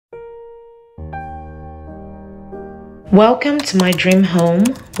Welcome to my dream home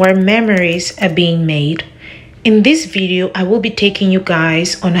where memories are being made. In this video, I will be taking you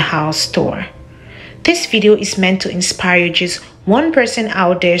guys on a house tour. This video is meant to inspire just one person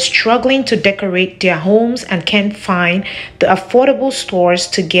out there struggling to decorate their homes and can't find the affordable stores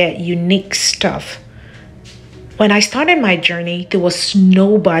to get unique stuff. When I started my journey, there was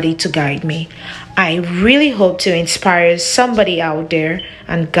nobody to guide me. I really hope to inspire somebody out there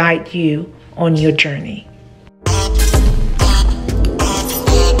and guide you on your journey.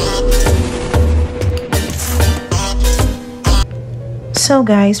 So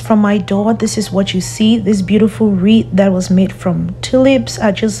guys, from my door, this is what you see. This beautiful wreath that was made from tulips.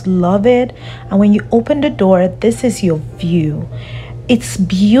 I just love it. And when you open the door, this is your view. It's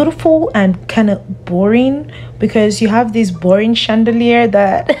beautiful and kind of boring because you have this boring chandelier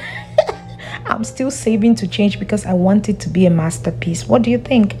that I'm still saving to change because I want it to be a masterpiece. What do you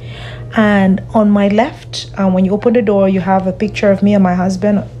think? And on my left, when you open the door, you have a picture of me and my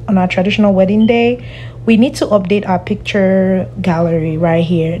husband on our traditional wedding day. We need to update our picture gallery right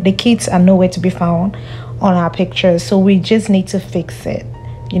here. The kids are nowhere to be found on our pictures, so we just need to fix it.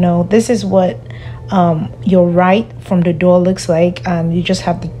 You know, this is what your right from the door looks like, and you just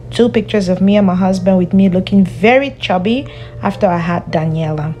have the two pictures of me and my husband, with me looking very chubby after I had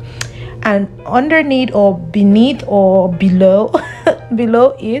Daniela. And underneath or beneath or below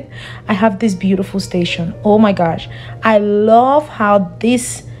below it, I have this beautiful station. Oh my gosh, I love how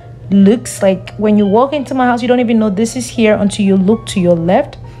this looks. Like when you walk into my house, you don't even know this is here until you look to your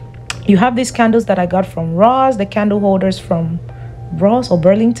left. You have these candles that I got from Ross, the candle holders from Ross or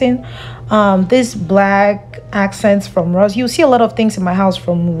Burlington. This black accents from Ross. You see a lot of things in my house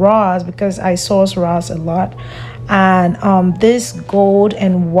from Ross because I source Ross a lot. And this gold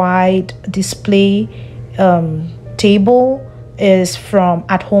and white display table is from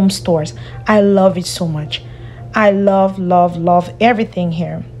At Home Stores. I love it so much. I love everything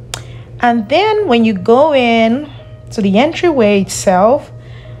here. And then when you go in to the entryway itself,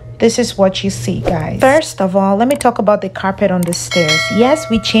 this is what you see, guys. First of all, let me talk about the carpet on the stairs. Yes,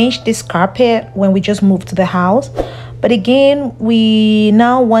 we changed this carpet when we just moved to the house. But again, we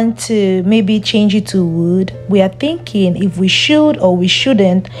now want to maybe change it to wood. We are thinking if we should or we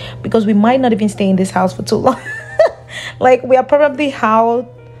shouldn't, because we might not even stay in this house for too long. Like, we are probably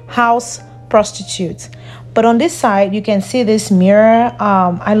house prostitutes. But on this side, you can see this mirror.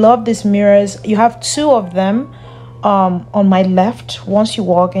 I love these mirrors. You have two of them on my left. Once you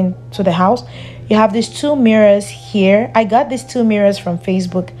walk into the house, you have these two mirrors here. I got these two mirrors from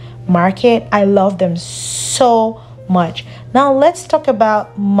Facebook Market. I love them so much. Now let's talk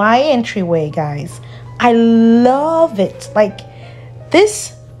about my entryway, guys. I love it. Like,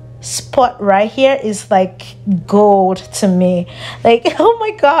 this spot right here is like gold to me. Like, oh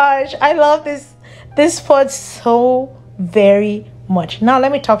my gosh, I love this spot so very much. Now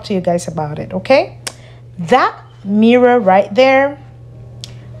let me talk to you guys about it, okay? That mirror right there,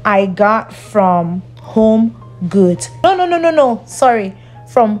 I got from Home Goods. No, sorry,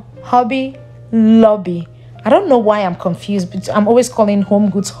 from Hobby Lobby. I don't know why I'm confused, but I'm always calling Home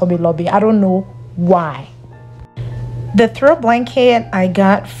Goods Hobby Lobby. I don't know why. The throw blanket I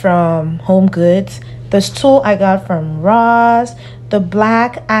got from Home Goods. The stool I got from Ross. The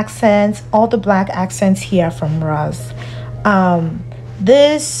black accents, all the black accents here from Ross.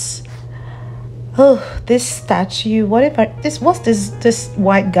 This statue, what's this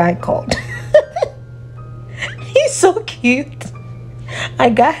white guy called? He's so cute. I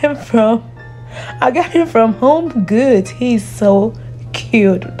got him from Home Goods. He's so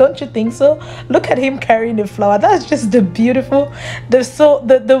cute, don't you think so? Look at him carrying the flower. That's just the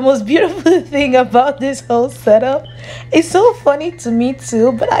most beautiful thing about this whole setup. It's so funny to me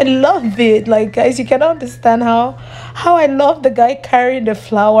too, but I love it. Like, guys, you can understand how I love the guy carrying the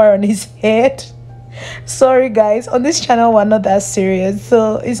flower on his head. Sorry guys, on this channel we're not that serious,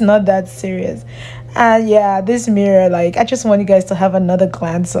 so it's not that serious. And yeah, this mirror, like, I just want you guys to have another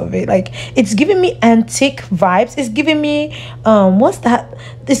glance of it. Like, it's giving me antique vibes. It's giving me what's that?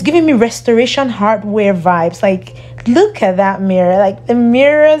 It's giving me restoration hardware vibes. Like, look at that mirror. Like, the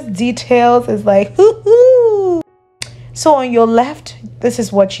mirror's details is like hoo-hoo. So on your left, this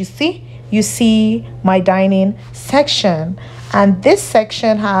is what you see. You see my dining section, and this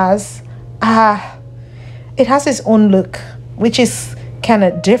section has it has its own look, which is kind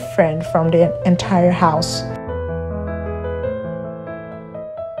of different from the entire house.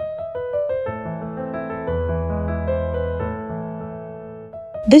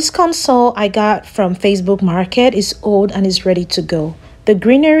 This console I got from Facebook Market is old and is ready to go. The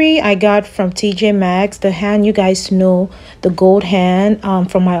greenery I got from TJ Maxx. The hand, you guys know the gold hand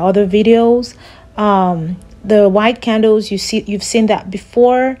from my other videos. the white candles, you've seen that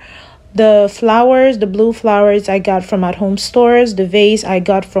before. The flowers, the blue flowers, I got from at home stores. The vase I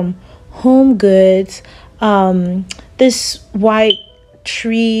got from Home Goods. This white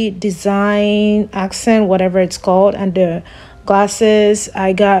tree design accent, whatever it's called, and the glasses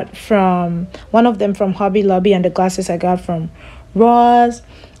I got from one of them from Hobby Lobby, and the glasses I got from Ross.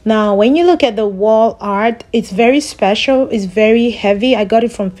 Now when you look at the wall art, it's very special, it's very heavy. I got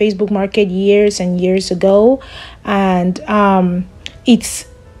it from Facebook Market years and years ago, and it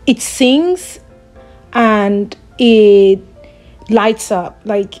sings and it lights up.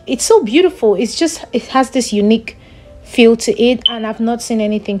 Like, it's so beautiful. It's just, it has this unique feel to it, and I've not seen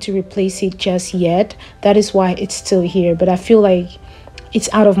anything to replace it just yet. That is why it's still here, but I feel like it's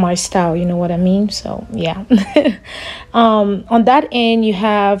out of my style, you know what I mean? So yeah. On that end, you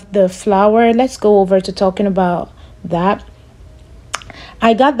have the flower. Let's go over to talking about that.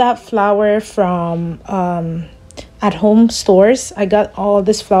 I got that flower from at home stores. I got all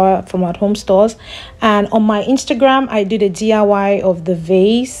this flower from at home stores, and on my Instagram I did a DIY of the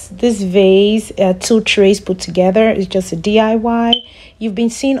vase. This vase, 2 trays put together, is just a DIY. You've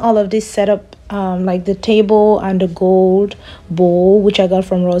been seeing all of this setup, like the table and the gold bowl, which I got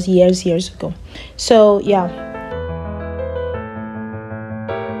from Ross years ago. So yeah,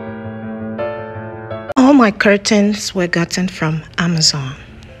 all my curtains were gotten from Amazon.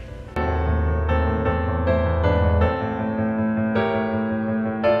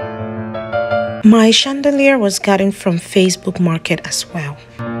 My chandelier was gotten from Facebook Market as well.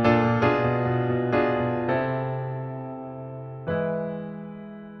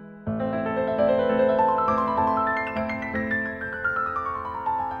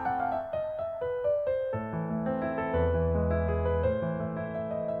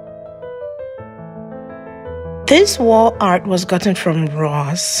 This wall art was gotten from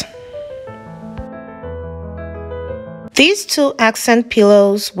Ross. These 2 accent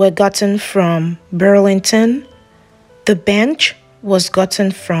pillows were gotten from Burlington. The bench was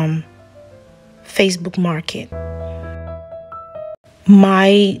gotten from Facebook Market.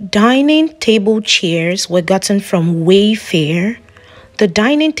 My dining table chairs were gotten from Wayfair. The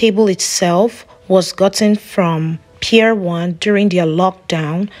dining table itself was gotten from Pier 1 during their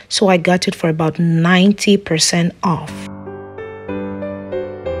lockdown, so I got it for about 90% off.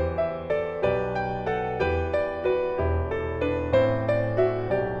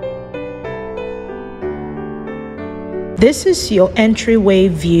 This is your entryway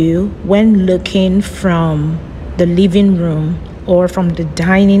view when looking from the living room or from the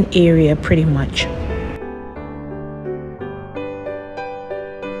dining area, pretty much.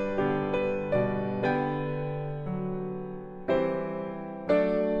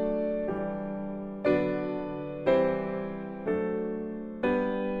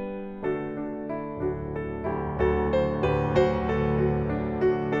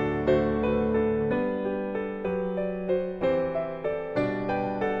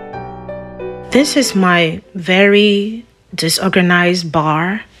 This is my very disorganized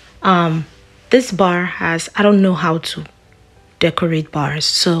bar. This bar has, I don't know how to decorate bars,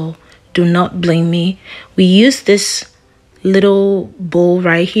 so do not blame me. We use this little bowl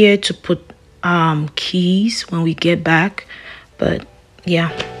right here to put keys when we get back, but yeah.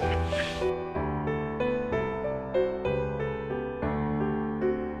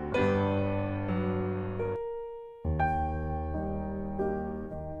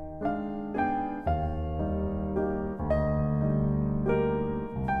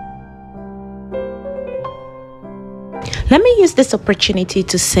 Let me use this opportunity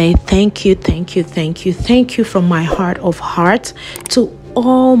to say thank you from my heart of hearts to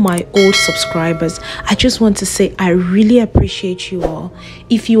all my old subscribers. I just want to say I really appreciate you all.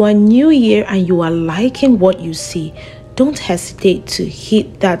 If you are new here and you are liking what you see, don't hesitate to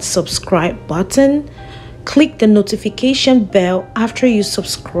hit that subscribe button. Click the notification bell after you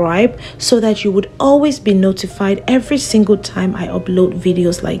subscribe so that you would always be notified every single time I upload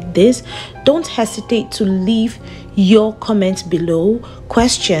videos like this. Don't hesitate to leave your comments below.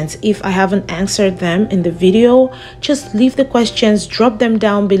 Questions, if I haven't answered them in the video, just leave the questions, drop them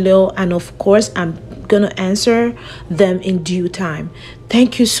down below, and of course I'm gonna answer them in due time.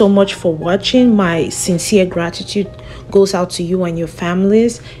 Thank you so much for watching. My sincere gratitude goes out to you and your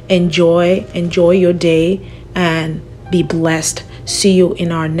families. Enjoy your day and be blessed. See you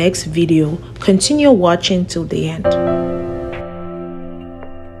in our next video. Continue watching till the end.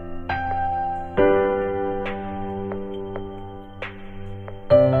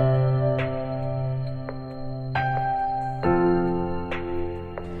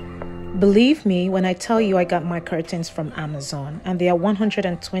 Believe me when I tell you I got my curtains from Amazon, and they are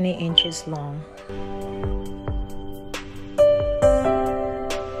 120 inches long.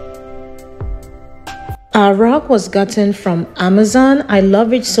 Our rug was gotten from Amazon. I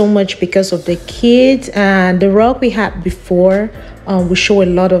love it so much because of the kids, and the rug we had before we show a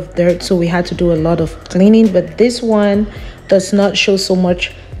lot of dirt, so we had to do a lot of cleaning, but this one does not show so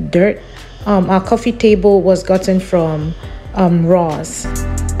much dirt. Our coffee table was gotten from Ross.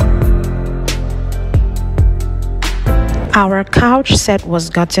 Our couch set was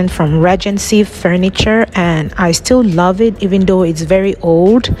gotten from Regency Furniture, and I still love it even though it's very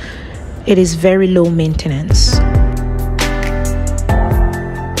old. It is very low maintenance.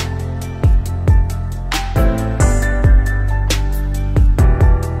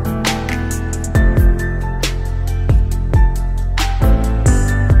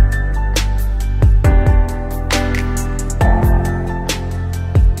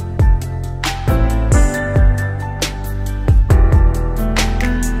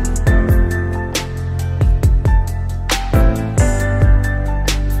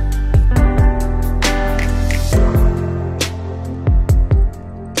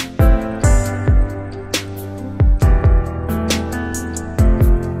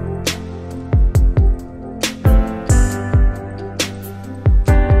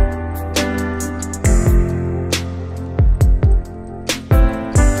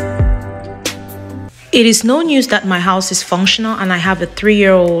 It is no news that my house is functional, and I have a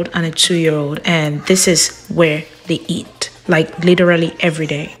 3-year-old and a 2-year-old, and this is where they eat, like literally every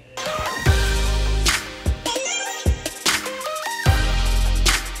day.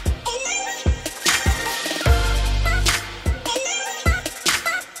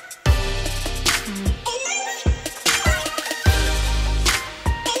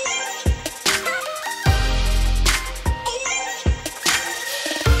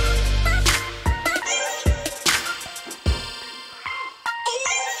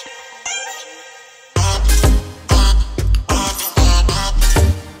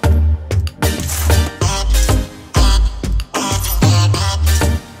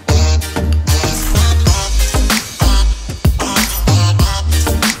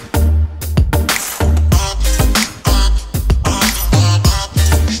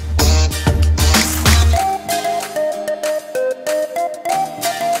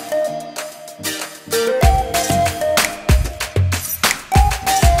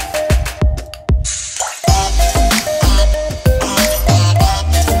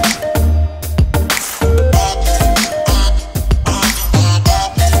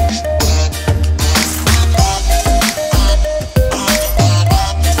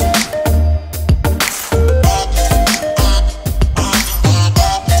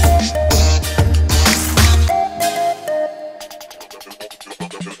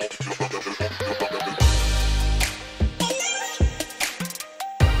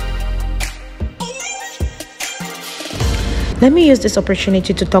 Let me use this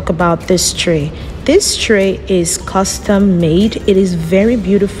opportunity to talk about this tray. This tray is custom made. It is very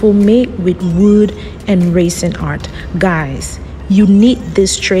beautiful, made with wood and resin art. Guys, you need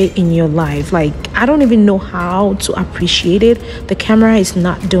this tray in your life. Like, I don't even know how to appreciate it. The camera is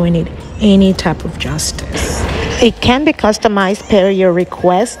not doing it any type of justice. It can be customized per your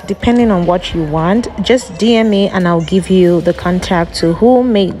request depending on what you want. Just DM me and I'll give you the contact to who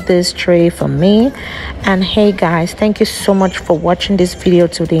made this tray for me. And hey guys, thank you so much for watching this video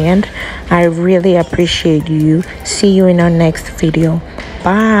to the end. I really appreciate you. See you in our next video.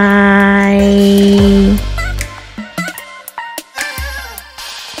 Bye.